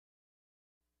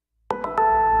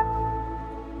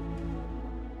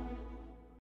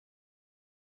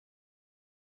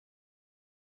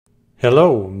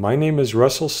Hello, my name is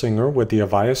Russell Singer with the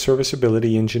Avaya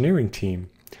Serviceability Engineering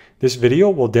team. This video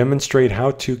will demonstrate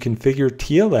how to configure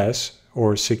TLS,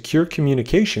 or Secure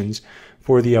Communications,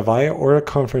 for the Avaya Aura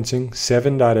Conferencing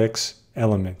 7.x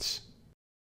elements.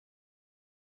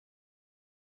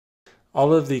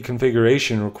 All of the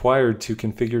configuration required to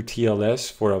configure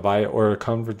TLS for Avaya Aura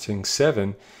Conferencing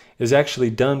 7 is actually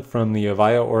done from the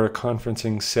Avaya Aura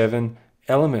Conferencing 7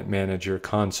 Element Manager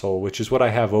console, which is what I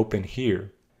have open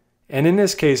here. And in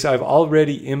this case, I've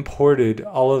already imported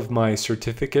all of my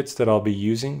certificates that I'll be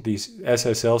using, these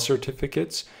SSL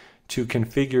certificates, to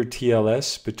configure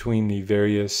TLS between the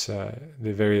various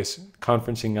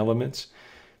conferencing elements.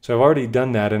 So I've already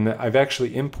done that, and I've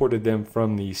actually imported them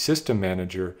from the system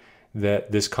manager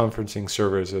that this conferencing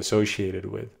server is associated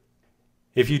with.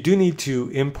 If you do need to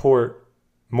import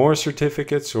more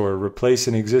certificates or replace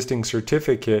an existing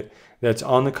certificate that's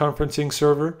on the conferencing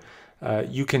server,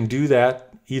 you can do that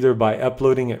either by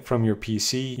uploading it from your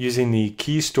PC using the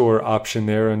key store option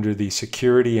there under the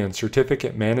Security and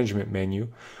Certificate Management menu,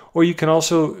 or you can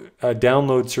also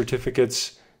download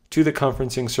certificates to the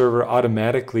conferencing server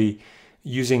automatically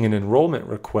using an enrollment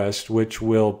request, which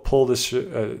will pull the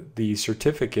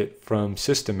certificate from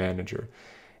System Manager.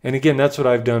 And again, that's what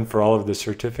I've done for all of the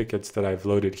certificates that I've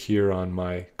loaded here on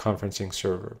my conferencing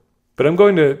server. But I'm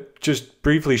going to just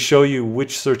briefly show you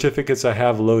which certificates I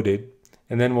have loaded,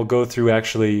 and then we'll go through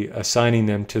actually assigning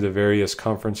them to the various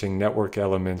conferencing network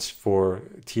elements for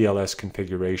TLS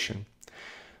configuration.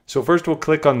 So first we'll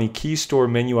click on the Key Store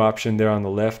menu option there on the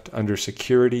left under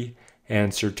Security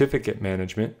and Certificate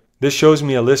Management. This shows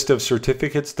me a list of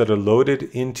certificates that are loaded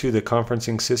into the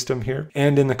conferencing system here.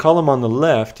 And in the column on the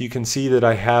left, you can see that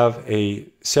I have a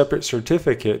separate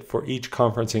certificate for each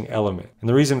conferencing element. And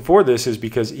the reason for this is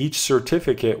because each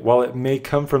certificate, while it may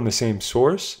come from the same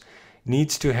source,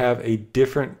 needs to have a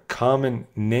different common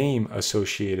name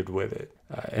associated with it.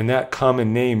 And that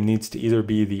common name needs to either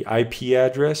be the IP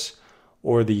address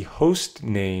or the host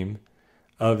name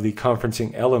of the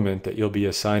conferencing element that you'll be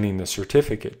assigning the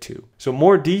certificate to. So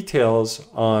more details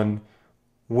on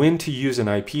when to use an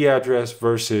IP address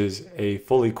versus a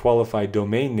fully qualified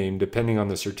domain name, depending on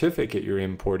the certificate you're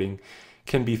importing,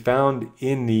 can be found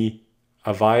in the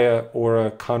Avaya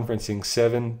Aura Conferencing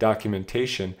 7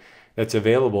 documentation that's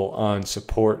available on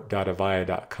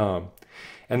support.avaya.com.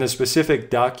 And the specific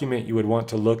document you would want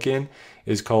to look in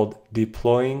is called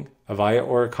Deploying Avaya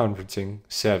Aura Conferencing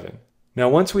 7. Now,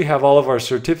 once we have all of our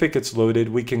certificates loaded,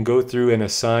 we can go through and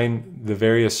assign the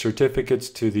various certificates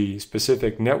to the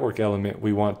specific network element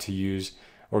we want to use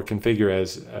or configure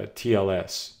as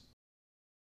TLS.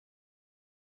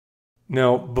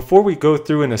 Now, before we go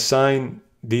through and assign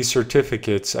these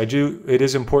certificates, it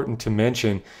is important to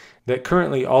mention that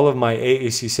currently all of my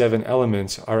AAC7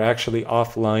 elements are actually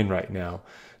offline right now,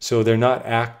 so they're not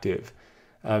active.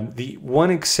 The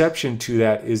one exception to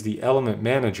that is the Element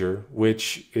Manager,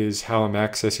 which is how I'm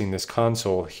accessing this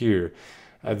console here.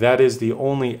 That is the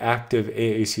only active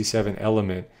AAC7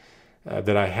 element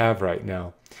that I have right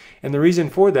now. And the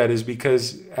reason for that is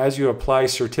because as you apply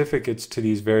certificates to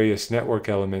these various network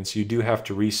elements, you do have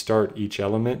to restart each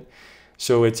element.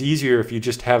 So it's easier if you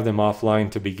just have them offline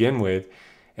to begin with,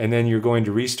 and then you're going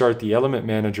to restart the Element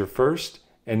Manager first,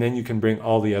 and then you can bring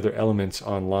all the other elements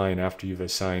online after you've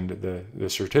assigned the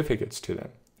certificates to them.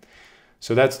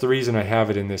 So that's the reason I have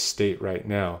it in this state right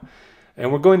now.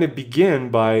 And we're going to begin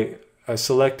by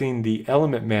selecting the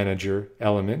Element Manager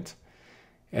element.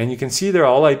 And you can see there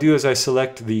all I do is I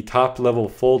select the top level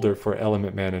folder for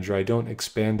Element Manager. I don't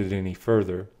expand it any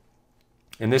further.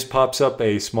 And this pops up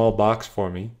a small box for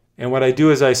me. And what I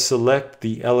do is I select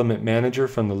the Element Manager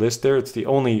from the list there. It's the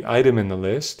only item in the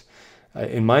list.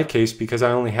 In my case, because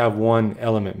I only have one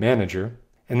Element Manager.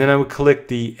 And then I would click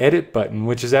the Edit button,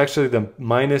 which is actually the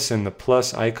minus and the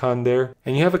plus icon there.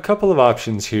 And you have a couple of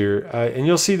options here. And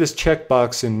you'll see this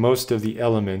checkbox in most of the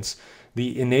elements,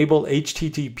 the Enable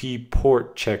HTTP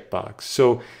Port checkbox.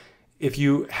 So if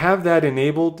you have that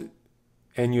enabled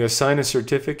and you assign a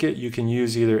certificate, you can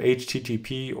use either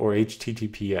HTTP or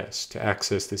HTTPS to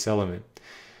access this element.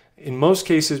 In most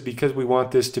cases, because we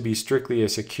want this to be strictly a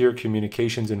secure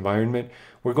communications environment,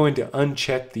 we're going to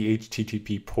uncheck the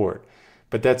HTTP port.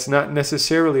 But that's not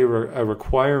necessarily a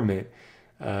requirement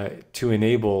to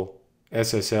enable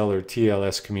SSL or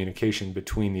TLS communication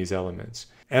between these elements.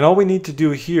 And all we need to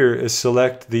do here is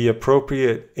select the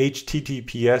appropriate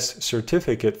HTTPS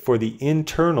certificate for the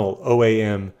internal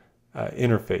OAM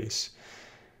interface.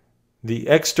 The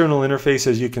external interface,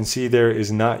 as you can see there,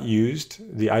 is not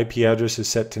used. The IP address is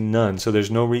set to none, so there's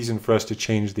no reason for us to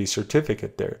change the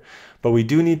certificate there. But we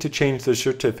do need to change the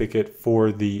certificate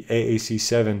for the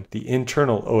AAC7, the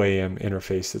internal OAM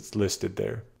interface that's listed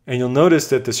there. And you'll notice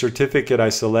that the certificate I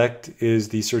select is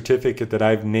the certificate that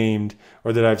I've named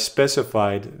or that I've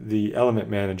specified the element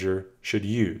manager should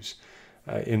use.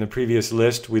 In the previous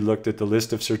list, we looked at the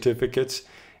list of certificates,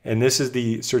 and this is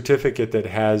the certificate that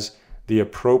has the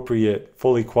appropriate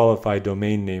fully qualified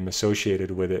domain name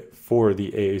associated with it for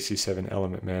the AAC7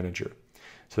 element manager.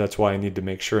 So that's why I need to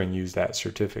make sure and use that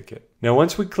certificate. Now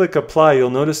once we click apply,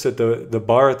 you'll notice that the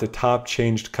bar at the top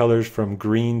changed colors from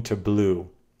green to blue.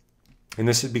 And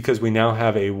this is because we now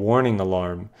have a warning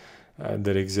alarm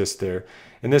that exists there.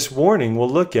 And this warning, we'll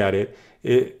look at it,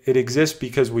 it exists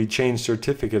because we changed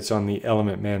certificates on the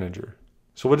element manager.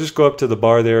 So we'll just go up to the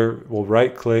bar there, we'll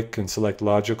right click and select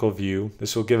logical view.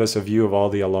 This will give us a view of all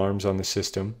the alarms on the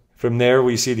system. From there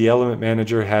we see the element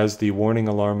manager has the warning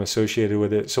alarm associated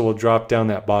with it, so we'll drop down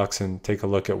that box and take a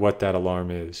look at what that alarm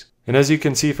is. And as you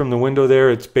can see from the window there,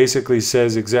 it basically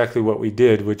says exactly what we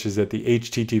did, which is that the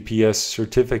HTTPS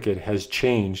certificate has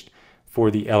changed for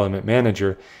the element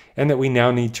manager and that we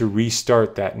now need to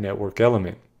restart that network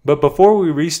element. But before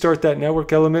we restart that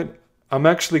network element, I'm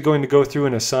actually going to go through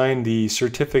and assign the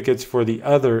certificates for the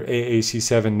other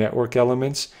AAC7 network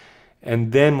elements,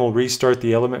 and then we'll restart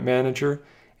the element manager,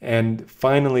 and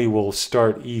finally we'll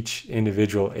start each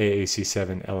individual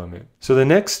AAC7 element. So the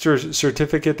next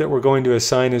certificate that we're going to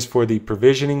assign is for the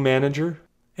provisioning manager.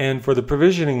 And for the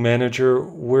provisioning manager,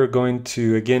 we're going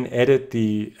to again edit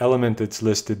the element that's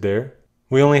listed there.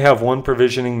 We only have one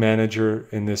provisioning manager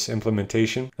in this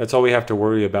implementation. That's all we have to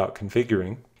worry about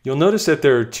configuring. You'll notice that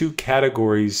there are two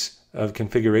categories of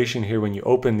configuration here when you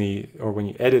open when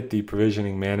you edit the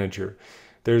provisioning manager.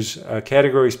 There's a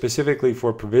category specifically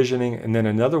for provisioning and then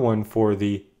another one for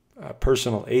the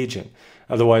personal agent,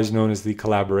 otherwise known as the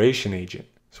collaboration agent.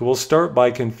 So we'll start by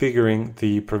configuring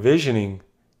the provisioning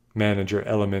manager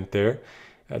element there,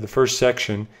 the first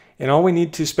section, and all we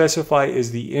need to specify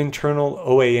is the internal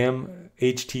OAM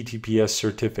HTTPS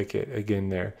certificate again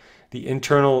there. The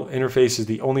internal interface is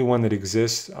the only one that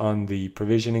exists on the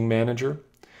provisioning manager.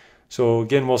 So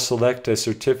again, we'll select a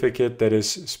certificate that is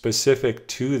specific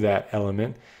to that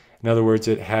element. In other words,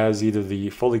 it has either the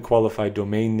fully qualified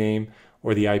domain name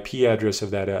or the IP address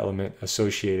of that element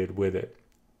associated with it.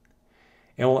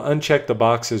 And we'll uncheck the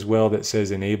box as well that says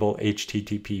Enable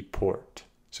HTTP port.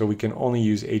 So we can only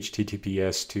use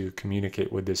HTTPS to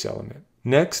communicate with this element.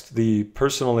 Next, the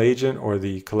personal agent or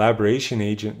the collaboration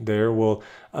agent there will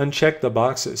uncheck the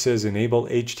box that says Enable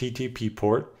HTTP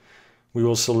port. We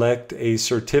will select a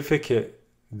certificate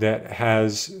that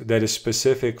is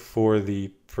specific for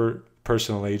the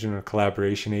personal agent or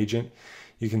collaboration agent.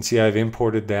 You can see I've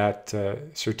imported that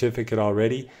certificate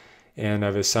already, and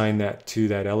I've assigned that to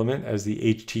that element as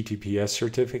the HTTPS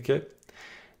certificate.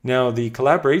 Now, the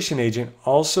collaboration agent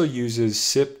also uses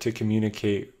SIP to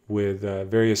communicate with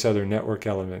various other network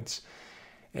elements.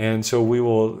 And so we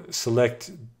will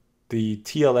select the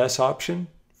TLS option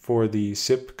for the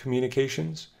SIP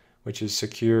communications, which is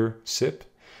secure SIP.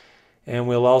 And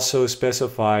we'll also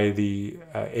specify the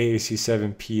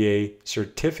AAC7PA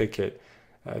certificate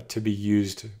to be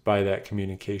used by that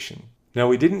communication. Now,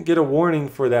 we didn't get a warning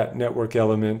for that network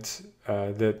element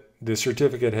that the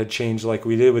certificate had changed like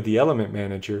we did with the element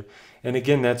manager. And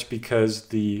again, that's because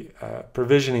the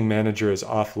provisioning manager is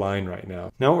offline right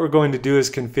now. Now what we're going to do is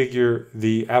configure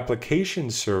the application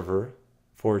server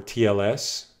for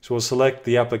TLS. So we'll select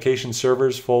the application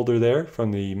servers folder there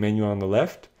from the menu on the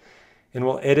left, and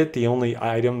we'll edit the only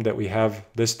item that we have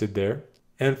listed there.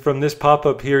 And from this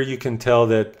pop-up here, you can tell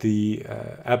that the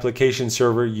application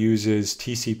server uses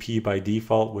TCP by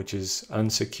default, which is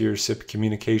unsecure SIP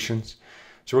communications.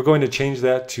 So we're going to change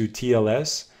that to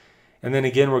TLS. And then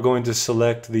again, we're going to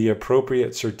select the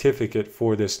appropriate certificate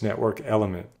for this network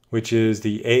element, which is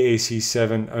the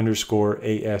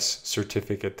AAC7_AS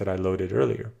certificate that I loaded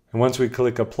earlier. And once we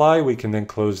click apply, we can then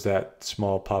close that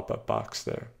small pop-up box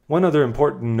there. One other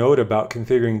important note about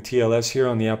configuring TLS here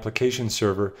on the application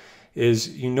server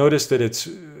is you notice that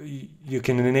you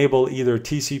can enable either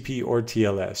TCP or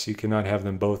TLS. You cannot have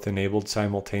them both enabled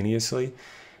simultaneously.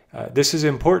 This is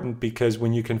important because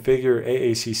when you configure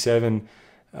AAC7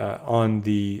 on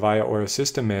the Avaya Aura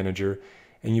System Manager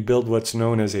and you build what's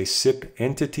known as a SIP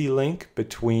entity link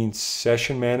between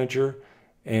Session Manager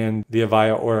and the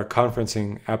Avaya Aura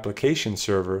Conferencing application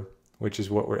server, which is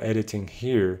what we're editing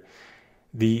here,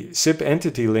 the SIP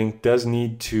entity link does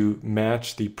need to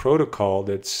match the protocol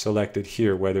that's selected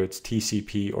here, whether it's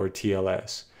TCP or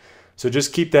TLS. So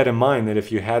just keep that in mind, that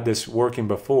if you had this working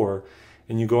before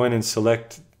and you go in and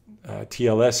select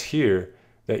TLS here,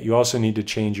 that you also need to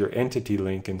change your entity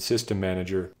link in System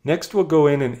Manager. Next, we'll go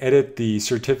in and edit the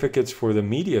certificates for the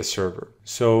media server.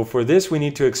 So for this, we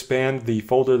need to expand the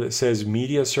folder that says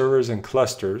Media Servers and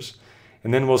Clusters,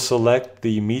 and then we'll select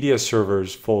the Media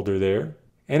Servers folder there.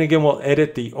 And again, we'll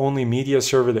edit the only media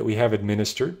server that we have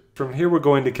administered. From here, we're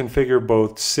going to configure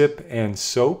both SIP and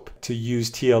SOAP to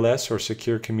use TLS or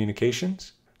Secure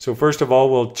Communications. So first of all,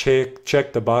 we'll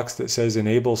check the box that says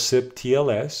Enable SIP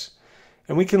TLS.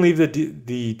 And we can leave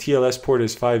the TLS port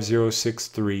as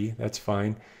 5063, that's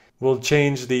fine. We'll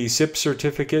change the SIP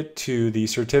certificate to the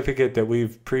certificate that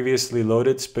we've previously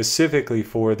loaded specifically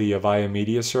for the Avaya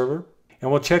Media Server.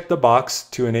 And we'll check the box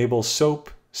to enable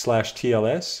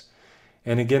SOAP/TLS.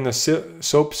 And again, the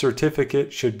SOAP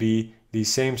certificate should be the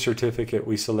same certificate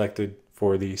we selected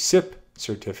for the SIP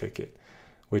certificate,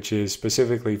 which is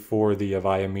specifically for the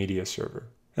Avaya Media Server.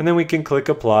 And then we can click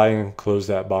Apply and close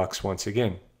that box once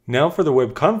again. Now for the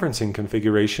web conferencing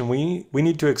configuration, we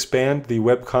need to expand the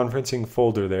web conferencing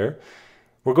folder there.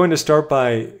 We're going to start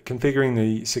by configuring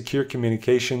the Secure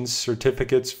Communications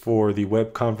certificates for the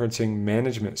web conferencing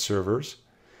management servers.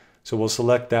 So we'll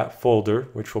select that folder,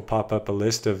 which will pop up a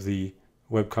list of the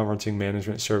web conferencing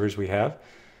management servers we have.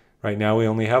 Right now we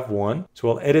only have one, so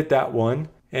we'll edit that one.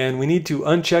 And we need to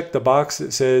uncheck the box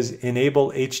that says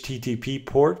Enable HTTP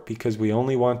port because we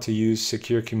only want to use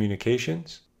Secure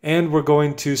Communications. And we're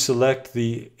going to select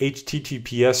the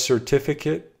HTTPS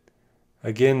certificate.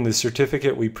 Again, the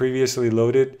certificate we previously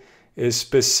loaded is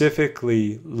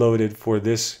specifically loaded for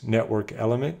this network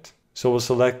element. So we'll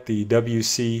select the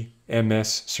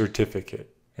WCMS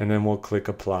certificate, and then we'll click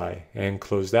Apply and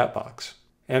close that box.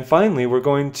 And finally, we're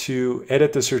going to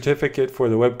edit the certificate for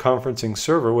the web conferencing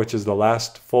server, which is the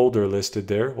last folder listed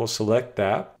there. We'll select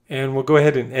that. And we'll go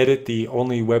ahead and edit the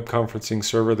only web conferencing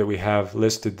server that we have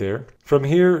listed there. From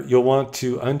here, you'll want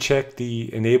to uncheck the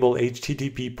Enable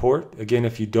HTTP port. Again,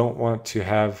 if you don't want to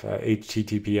have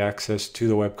HTTP access to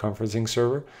the web conferencing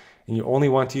server, and you only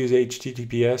want to use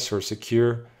HTTPS or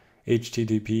Secure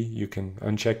HTTP, you can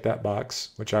uncheck that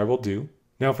box, which I will do.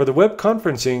 Now for the web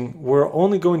conferencing, we're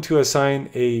only going to assign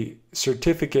a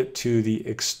certificate to the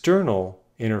external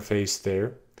interface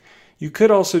there. You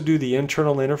could also do the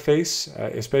internal interface,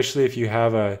 especially if you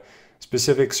have a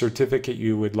specific certificate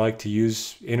you would like to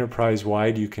use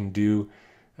enterprise-wide. You can do,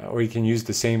 or you can use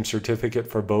the same certificate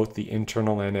for both the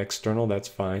internal and external, that's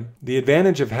fine. The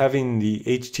advantage of having the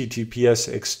HTTPS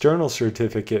external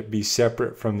certificate be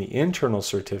separate from the internal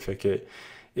certificate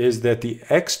is that the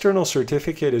external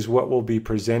certificate is what will be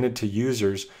presented to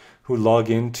users who log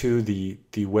into the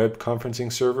web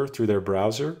conferencing server through their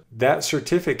browser. That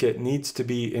certificate needs to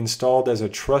be installed as a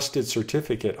trusted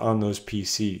certificate on those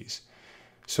PCs.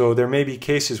 So there may be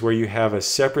cases where you have a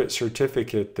separate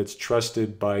certificate that's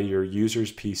trusted by your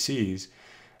users' PCs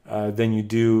than you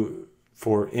do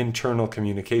for internal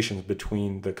communications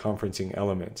between the conferencing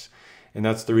elements. And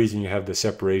that's the reason you have the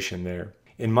separation there.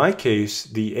 In my case,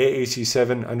 the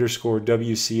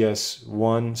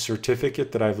AAC7_WCS1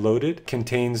 certificate that I've loaded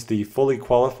contains the fully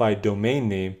qualified domain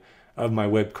name of my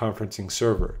web conferencing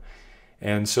server.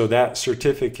 And so that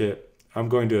certificate I'm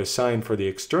going to assign for the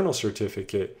external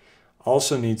certificate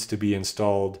also needs to be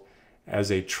installed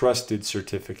as a trusted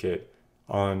certificate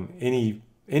on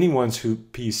anyone's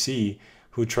PC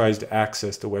who tries to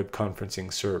access the web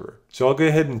conferencing server. So I'll go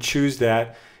ahead and choose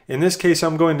that. In this case,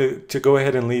 I'm going to go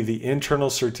ahead and leave the internal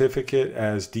certificate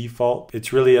as default.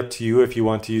 It's really up to you if you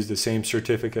want to use the same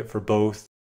certificate for both.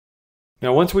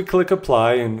 Now, once we click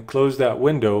Apply and close that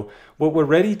window, what we're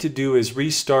ready to do is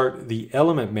restart the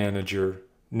Element Manager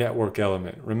network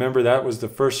element. Remember, that was the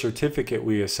first certificate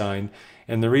we assigned,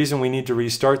 and the reason we need to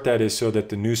restart that is so that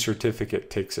the new certificate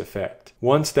takes effect.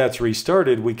 Once that's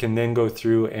restarted, we can then go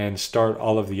through and start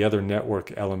all of the other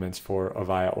network elements for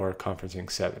Avaya Aura Conferencing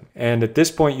 7. And at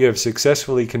this point, you have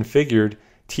successfully configured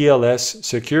TLS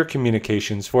Secure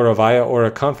Communications for Avaya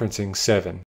Aura Conferencing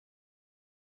 7.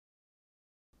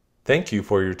 Thank you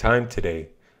for your time today.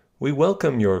 We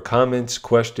welcome your comments,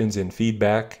 questions, and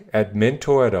feedback at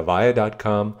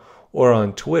mentor@avaya.com or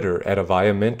on Twitter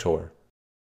 @AvayaMentor.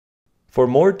 For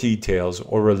more details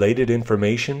or related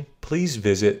information, please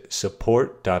visit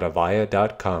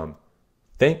support.avaya.com.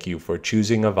 Thank you for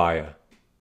choosing Avaya.